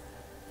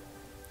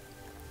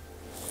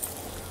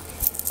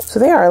 So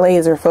they are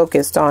laser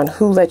focused on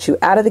who let you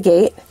out of the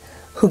gate,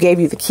 who gave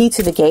you the key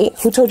to the gate,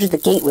 who told you the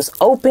gate was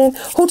open,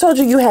 who told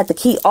you you had the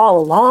key all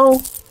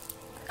along.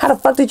 How the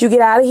fuck did you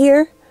get out of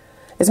here?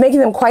 It's making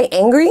them quite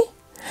angry.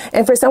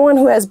 And for someone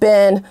who has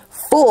been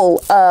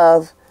full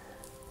of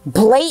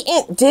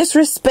blatant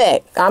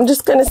disrespect, I'm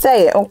just gonna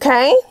say it,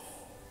 okay?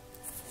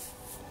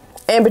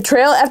 And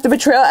betrayal after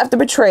betrayal after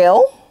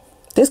betrayal.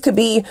 This could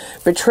be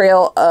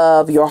betrayal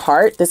of your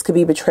heart. This could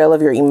be betrayal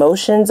of your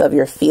emotions, of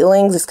your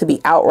feelings. This could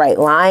be outright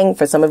lying.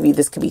 For some of you,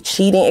 this could be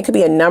cheating. It could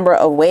be a number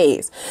of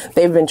ways.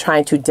 They've been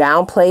trying to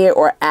downplay it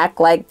or act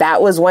like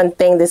that was one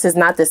thing. This is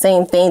not the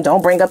same thing.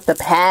 Don't bring up the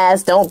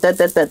past. Don't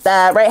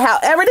right?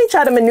 However they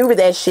try to maneuver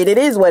that shit, it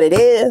is what it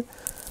is.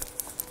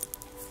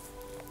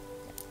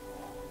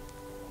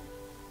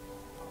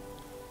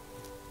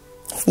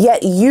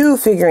 Yet you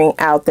figuring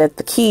out that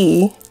the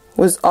key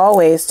was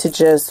always to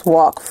just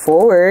walk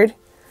forward.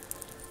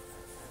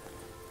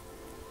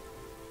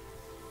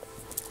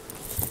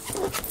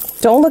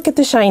 Don't look at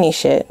the shiny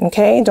shit,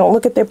 okay? Don't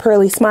look at their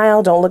pearly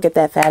smile. Don't look at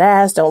that fat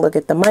ass. Don't look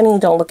at the money.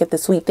 Don't look at the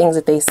sweet things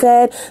that they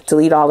said.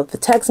 Delete all of the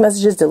text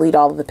messages. Delete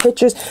all of the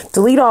pictures.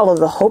 Delete all of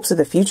the hopes of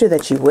the future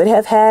that you would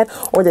have had,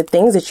 or the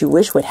things that you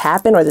wish would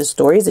happen, or the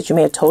stories that you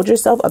may have told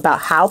yourself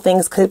about how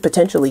things could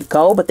potentially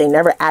go, but they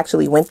never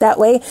actually went that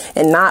way,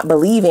 and not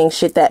believing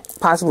shit that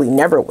possibly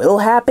never will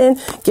happen.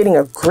 Getting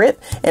a grip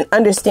and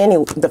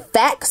understanding the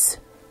facts.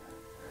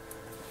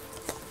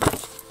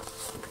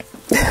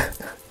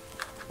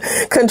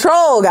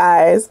 Control,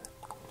 guys.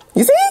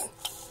 You see?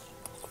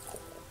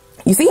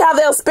 You see how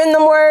they'll spin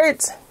them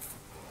words?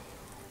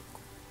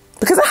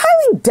 Because I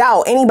highly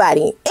doubt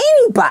anybody,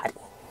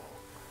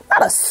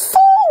 not a soul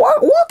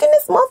walking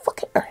this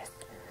motherfucking earth,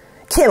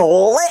 can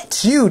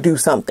let you do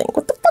something.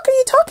 What the fuck are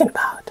you talking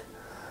about? What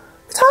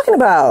are you talking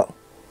about?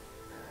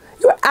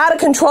 You're out of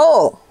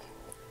control.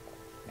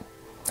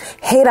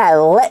 Hate I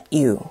let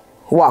you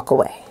walk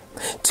away.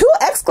 2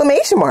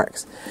 exclamation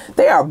marks.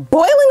 They are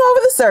boiling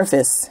over the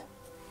surface.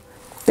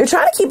 They're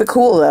trying to keep it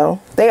cool, though.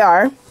 They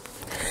are.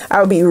 I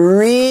would be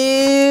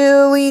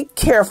really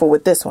careful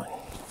with this one.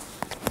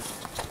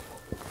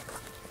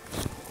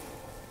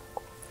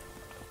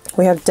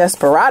 We have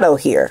Desperado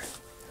here.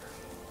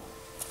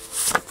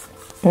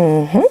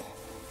 So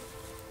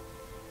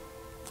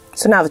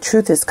now the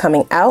truth is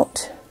coming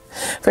out.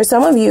 For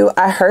some of you,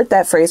 I heard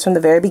that phrase from the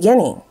very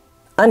beginning.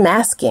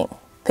 Unmasking.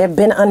 They have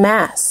been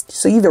unmasked.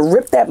 So you either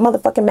rip that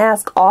motherfucking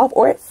mask off,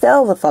 or it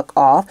fell the fuck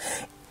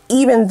off.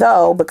 Even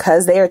though,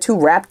 because they are too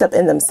wrapped up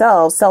in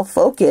themselves,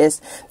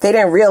 self-focused, they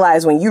didn't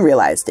realize when you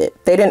realized it.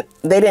 They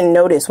didn't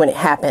notice when it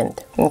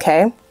happened.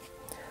 Okay.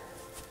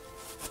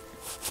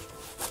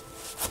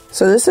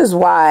 So this is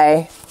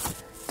why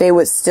they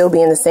would still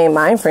be in the same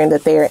mind frame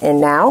that they are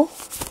in now.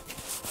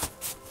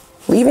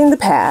 Leaving the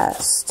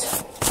past.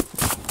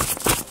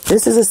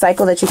 This is a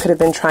cycle that you could have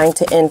been trying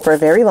to end for a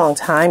very long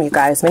time, you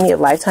guys. Many of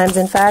lifetimes,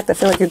 in fact. I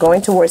feel like you're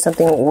going towards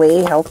something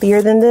way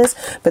healthier than this.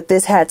 But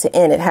this had to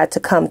end. It had to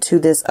come to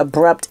this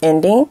abrupt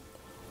ending.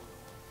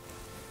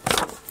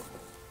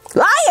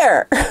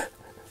 Liar! You're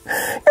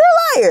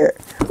a liar.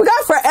 We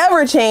got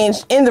forever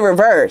changed in the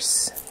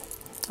reverse.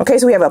 Okay,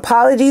 so we have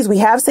apologies. We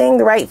have saying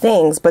the right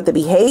things, but the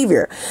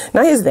behavior.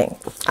 Now, here's the thing.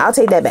 I'll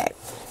take that back.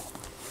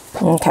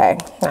 Okay.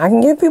 I can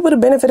give people the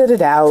benefit of the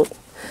doubt.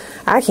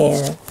 I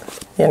can,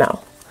 you know.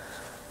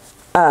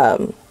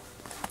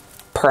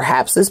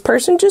 Perhaps this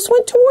person just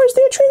went towards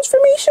their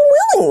transformation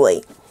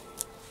willingly.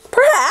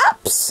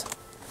 Perhaps.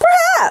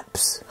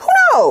 Who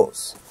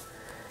knows?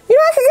 You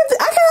know, I can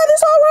have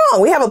this all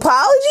wrong. We have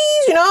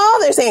apologies, you know,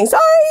 they're saying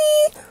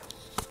sorry.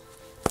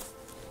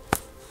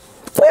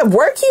 We have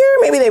work here.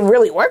 Maybe they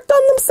really worked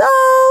on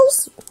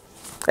themselves.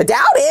 I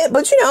doubt it,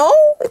 but you know,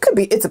 it could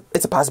be, it's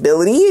a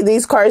possibility.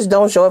 These cards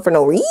don't show up for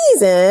no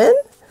reason.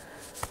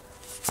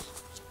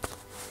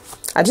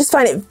 I just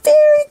find it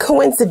very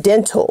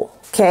coincidental,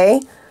 okay,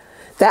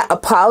 that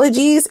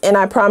apologies and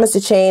I promise to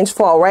change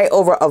fall right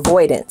over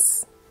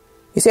avoidance.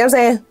 You see what I'm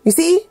saying? You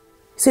see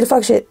the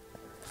fuck shit?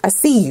 I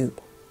see you.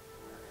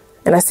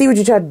 And I see what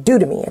you tried to do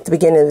to me at the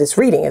beginning of this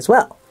reading as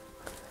well.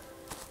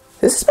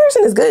 This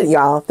person is good,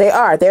 y'all.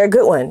 They're a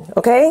good one,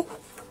 okay?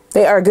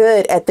 They are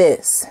good at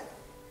this.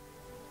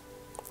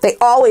 They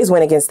always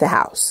went against the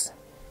house.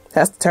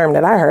 That's the term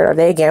that I heard. Are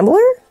they a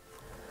gambler?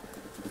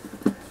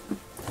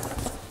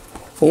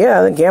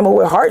 Yeah, they gamble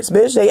with hearts,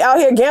 bitch. They out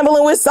here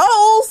gambling with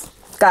souls.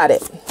 Got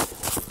it.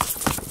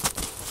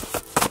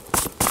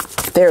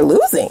 They're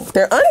losing.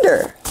 They're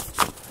under.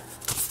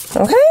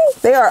 Okay?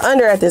 They are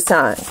under at this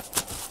time.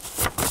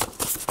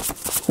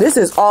 This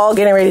is all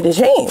getting ready to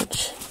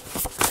change.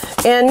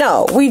 And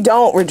no, we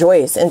don't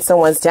rejoice in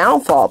someone's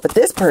downfall, but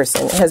this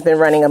person has been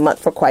running amok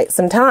for quite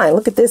some time.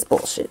 Look at this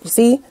bullshit. You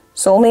see?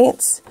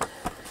 Soulmates.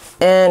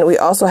 And we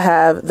also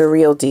have the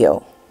real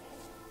deal.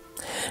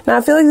 Now,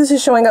 I feel like this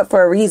is showing up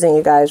for a reason,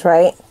 you guys,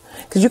 right?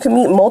 Because you can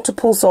meet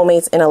multiple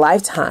soulmates in a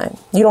lifetime.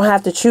 You don't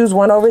have to choose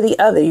one over the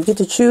other. You get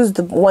to choose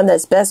the one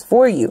that's best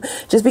for you.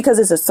 Just because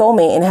it's a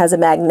soulmate and has a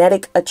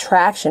magnetic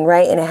attraction,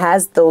 right? And it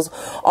has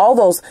all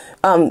those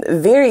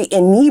very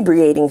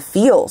inebriating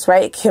feels,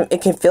 right?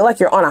 It can feel like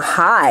you're on a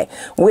high.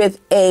 With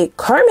a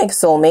karmic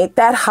soulmate,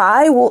 that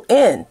high will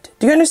end.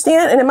 Do you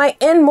understand? And it might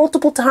end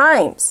multiple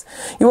times.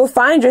 You will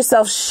find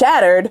yourself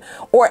shattered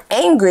or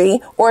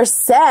angry or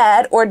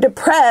sad or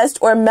depressed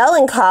or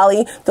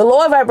melancholy. The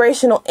lower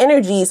vibrational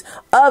energies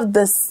of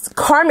the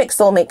karmic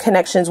soulmate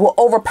connections will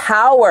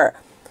overpower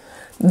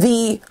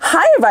the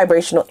higher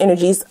vibrational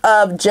energies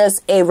of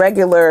just a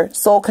regular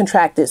soul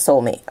contracted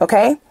soulmate.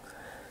 Okay.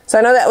 So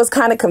I know that was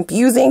kind of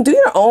confusing. Do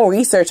your own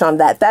research on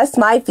that. That's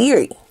my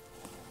theory.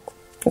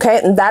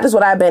 Okay. And that is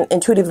what I've been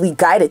intuitively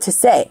guided to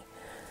say.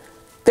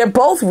 They're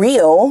both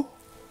real.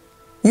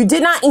 You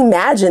did not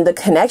imagine the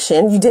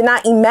connection. You did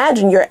not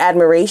imagine your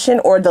admiration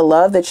or the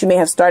love that you may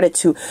have started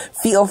to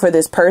feel for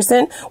this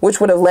person, which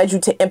would have led you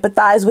to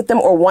empathize with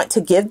them or want to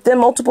give them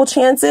multiple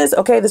chances.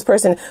 Okay, this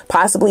person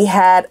possibly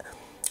had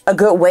a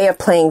good way of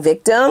playing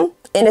victim,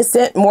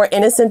 innocent, more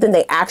innocent than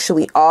they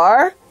actually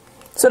are.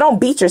 So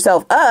don't beat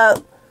yourself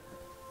up.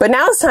 But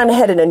now it's time to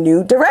head in a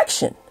new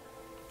direction.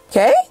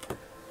 Okay?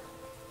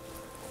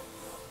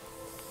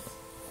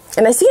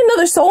 And I see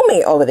another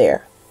soulmate over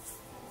there.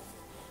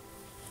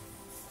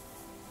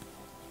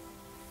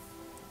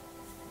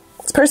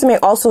 This person may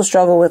also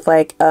struggle with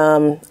like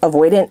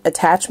avoidant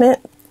attachment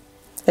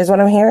is what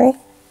I'm hearing.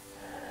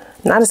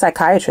 I'm not a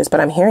psychiatrist, but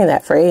I'm hearing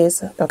that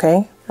phrase.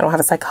 Okay? I don't have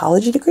a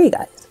psychology degree,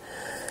 guys.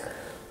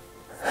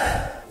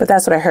 But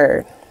that's what I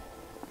heard.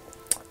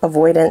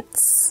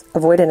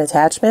 Avoidant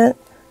attachment.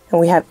 And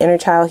we have inner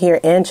child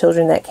here and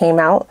children that came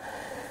out.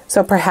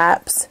 So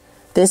perhaps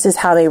this is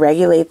how they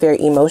regulate their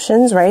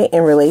emotions, right?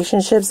 In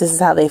relationships, this is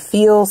how they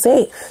feel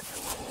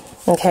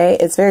safe. Okay?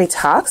 It's very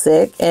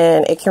toxic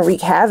and it can wreak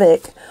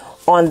havoc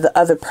on the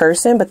other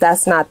person, but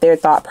that's not their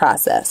thought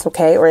process.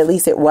 Okay? Or at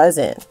least it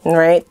wasn't,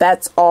 right?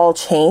 That's all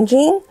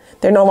changing.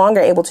 They're no longer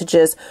able to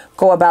just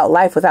go about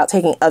life without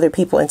taking other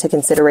people into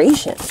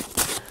consideration.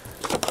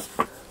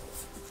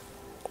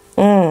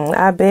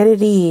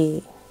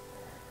 Liability.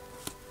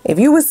 If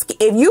you was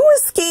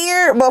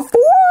scared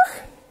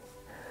before,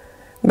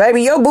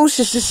 baby, your boots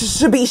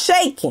should be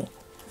shaking.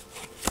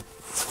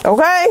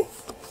 Okay?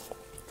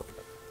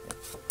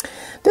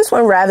 This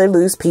one rather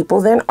lose people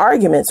than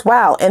arguments.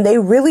 Wow. And they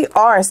really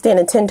are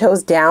standing 10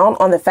 toes down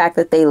on the fact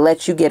that they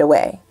let you get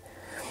away.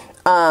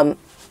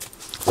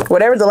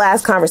 Whatever the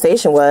last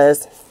conversation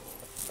was,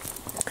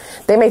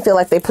 they may feel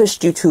like they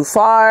pushed you too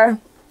far.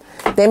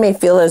 They may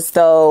feel as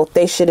though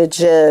they should have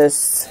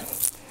just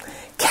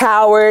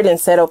cowered and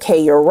said,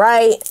 okay, you're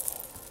right.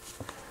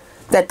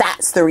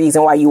 That's the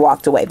reason why you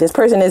walked away. This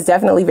person is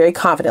definitely very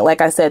confident.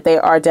 Like I said, they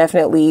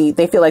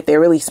feel like they're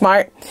really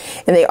smart.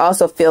 And they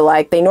also feel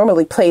like they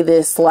normally play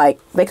this, like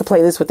they could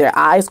play this with their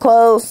eyes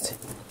closed.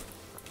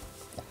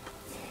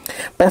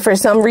 But for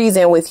some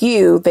reason with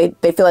you, they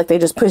feel like they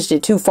just pushed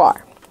it too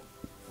far.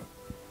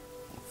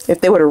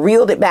 If they would have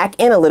reeled it back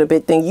in a little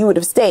bit, then you would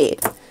have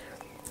stayed.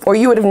 Or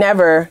you would have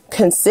never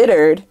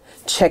considered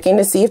checking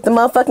to see if the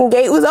motherfucking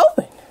gate was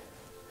open.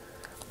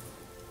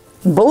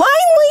 Blindly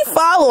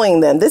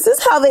following them. This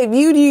is how they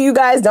viewed you. You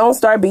guys don't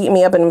start beating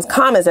me up in the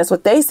comments. That's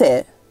what they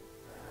said.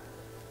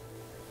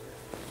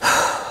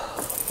 All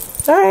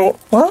right.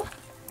 Well,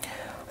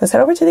 let's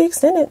head over to the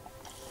extended.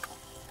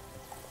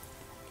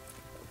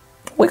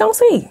 We're going to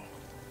see.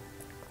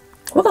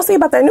 We're going to see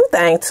about that new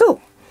thing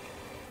too.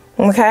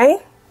 Okay?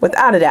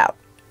 Without a doubt.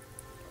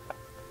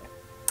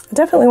 I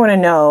definitely want to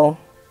know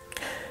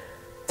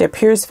their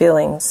peers'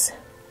 feelings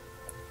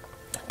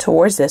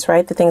towards this,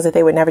 right? The things that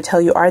they would never tell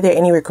you. Are there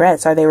any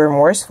regrets? Are they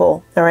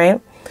remorseful? All right.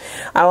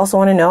 I also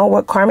want to know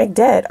what karmic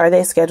debt are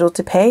they scheduled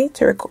to pay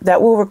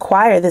that will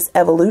require this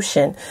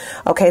evolution.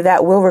 Okay.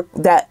 That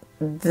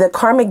the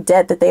karmic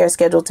debt that they are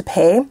scheduled to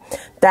pay,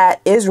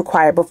 that is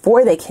required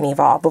before they can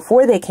evolve,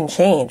 before they can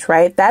change,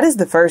 right? That is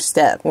the first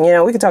step. You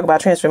know, we could talk about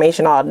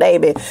transformation all day,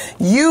 but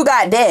you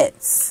got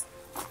debts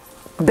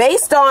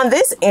based on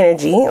this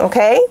energy.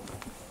 Okay.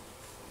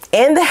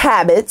 And the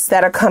habits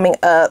that are coming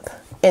up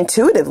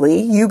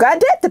intuitively, you got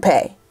debt to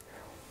pay.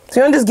 So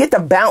you don't just get to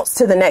bounce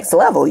to the next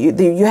level.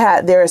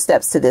 There are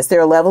steps to this.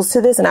 There are levels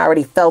to this, and I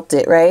already felt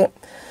it, right?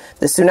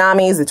 The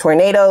tsunamis, the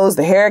tornadoes,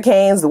 the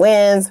hurricanes, the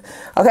winds,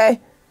 okay?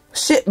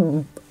 Shit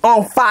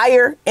on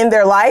fire in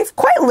their life,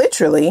 quite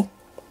literally.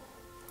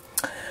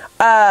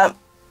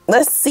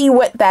 Let's see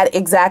what that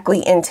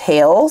exactly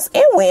entails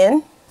and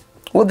when.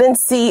 We'll then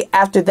see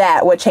after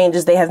that what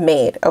changes they have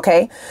made,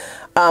 okay?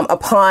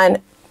 Upon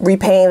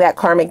repaying that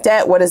karmic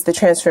debt, what is the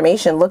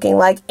transformation looking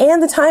like,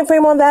 and the time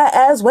frame on that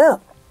as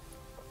well.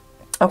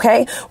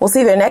 Okay, we'll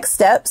see their next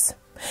steps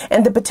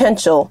and the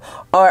potential,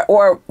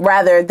 or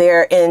rather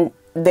their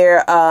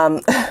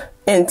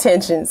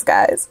intentions,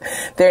 guys.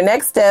 Their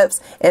next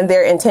steps and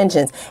their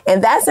intentions.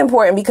 And that's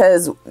important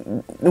because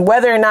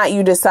whether or not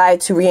you decide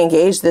to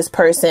re-engage this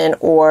person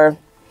or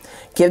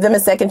give them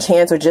a second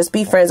chance or just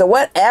be friends or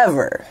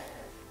whatever,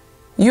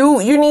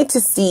 you need to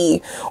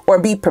see or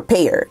be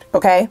prepared,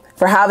 okay,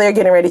 for how they're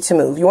getting ready to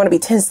move. You want to be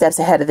 10 steps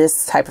ahead of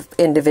this type of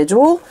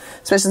individual,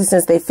 especially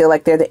since they feel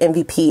like they're the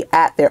MVP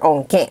at their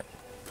own game.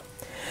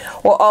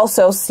 We'll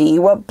also see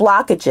what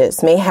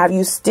blockages may have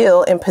you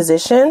still in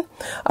position,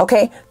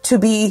 okay, to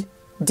be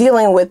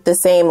dealing with the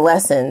same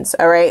lessons,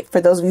 all right? For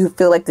those of you who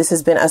feel like this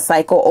has been a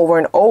cycle over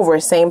and over,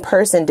 same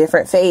person,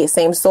 different face,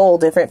 same soul,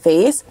 different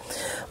face.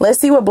 Let's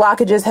see what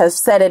blockages have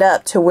set it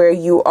up to where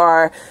you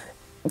are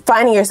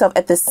finding yourself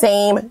at the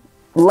same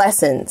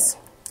lessons.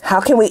 How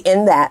can we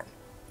end that?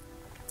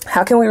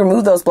 How can we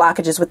remove those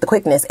blockages with the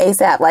quickness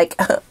ASAP, like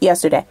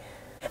yesterday?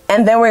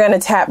 And then we're going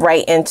to tap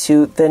right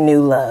into the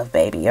new love,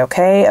 baby.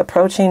 Okay.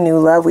 Approaching new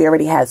love. We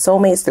already had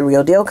soulmates, the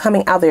real deal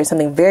coming out. There's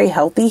something very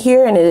healthy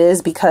here, and it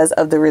is because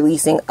of the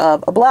releasing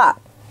of a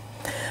block.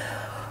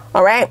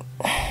 All right.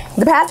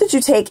 The path that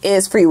you take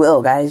is free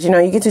will, guys. You know,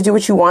 you get to do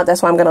what you want.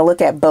 That's why I'm going to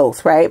look at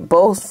both, right?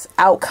 Both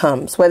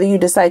outcomes, whether you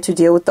decide to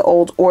deal with the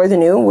old or the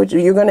new, which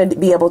you're going to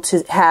be able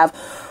to have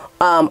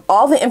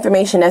all the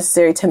information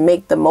necessary to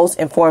make the most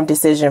informed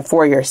decision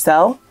for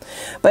yourself.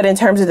 But in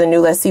terms of the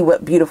new, let's see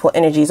what beautiful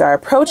energies are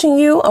approaching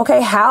you.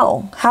 Okay,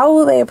 how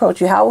will they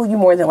approach you? How will you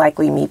more than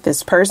likely meet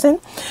this person?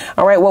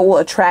 All right, what will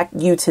attract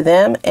you to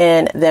them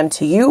and them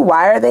to you?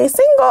 Why are they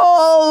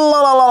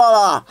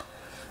single?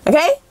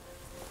 Okay,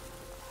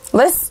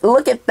 let's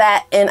look at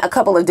that in a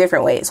couple of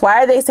different ways.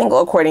 Why are they single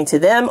according to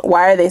them?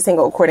 Why are they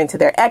single according to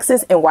their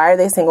exes? And why are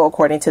they single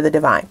according to the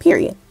divine?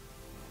 Period.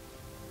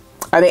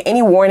 Are there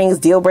any warnings,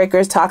 deal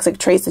breakers, toxic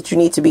traits that you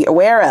need to be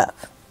aware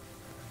of?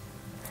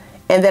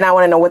 And then I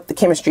want to know what the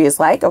chemistry is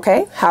like.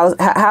 Okay,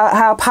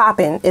 how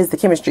popping is the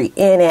chemistry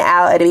in and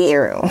out of the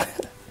bedroom?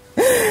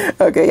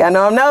 Okay, y'all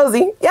know I'm nosy.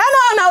 Y'all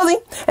know I'm nosy.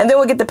 And then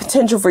we'll get the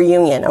potential for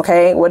union.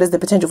 Okay, what is the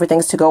potential for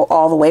things to go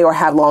all the way or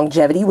have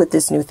longevity with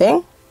this new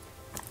thing?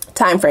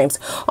 Time frames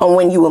on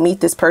when you will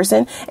meet this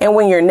person and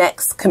when your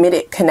next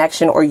committed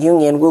connection or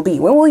union will be.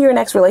 When will your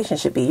next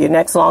relationship be? Your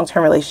next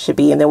long-term relationship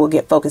be? And then we'll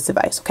get focused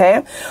advice,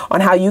 okay,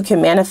 on how you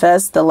can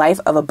manifest the life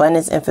of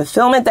abundance and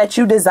fulfillment that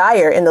you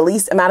desire in the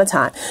least amount of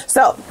time.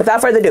 So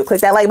without further ado,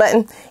 click that like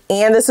button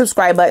and the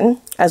subscribe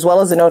button, as well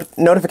as the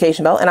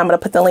notification bell. And I'm going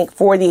to put the link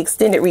for the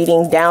extended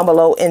reading down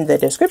below in the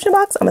description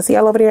box. I'm going to see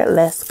y'all over there.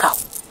 Let's go.